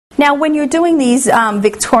Now when you're doing these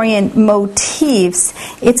Victorian motifs,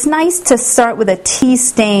 it's nice to start with a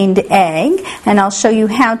tea-stained egg, and I'll show you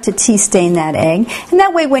how to tea-stain that egg. And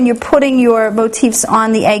that way when you're putting your motifs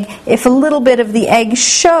on the egg, if a little bit of the egg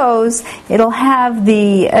shows, it'll have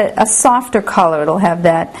a softer color. It'll have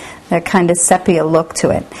that kind of sepia look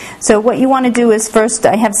to it. So what you want to do is first,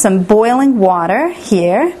 I have some boiling water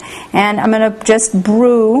here, and I'm going to just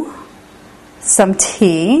brew some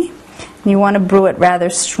tea. You want to brew it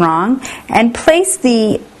rather strong, and place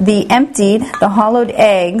the hollowed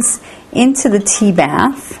eggs into the tea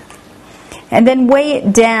bath, and then weigh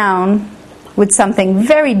it down with something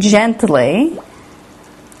very gently,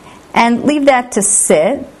 and leave that to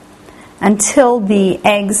sit until the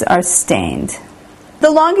eggs are stained. The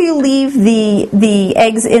longer you leave the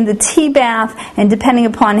eggs in the tea bath, and depending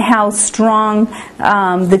upon how strong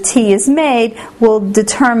the tea is made, will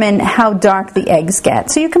determine how dark the eggs get.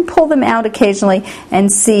 So you can pull them out occasionally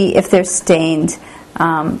and see if they're stained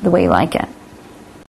the way you like it.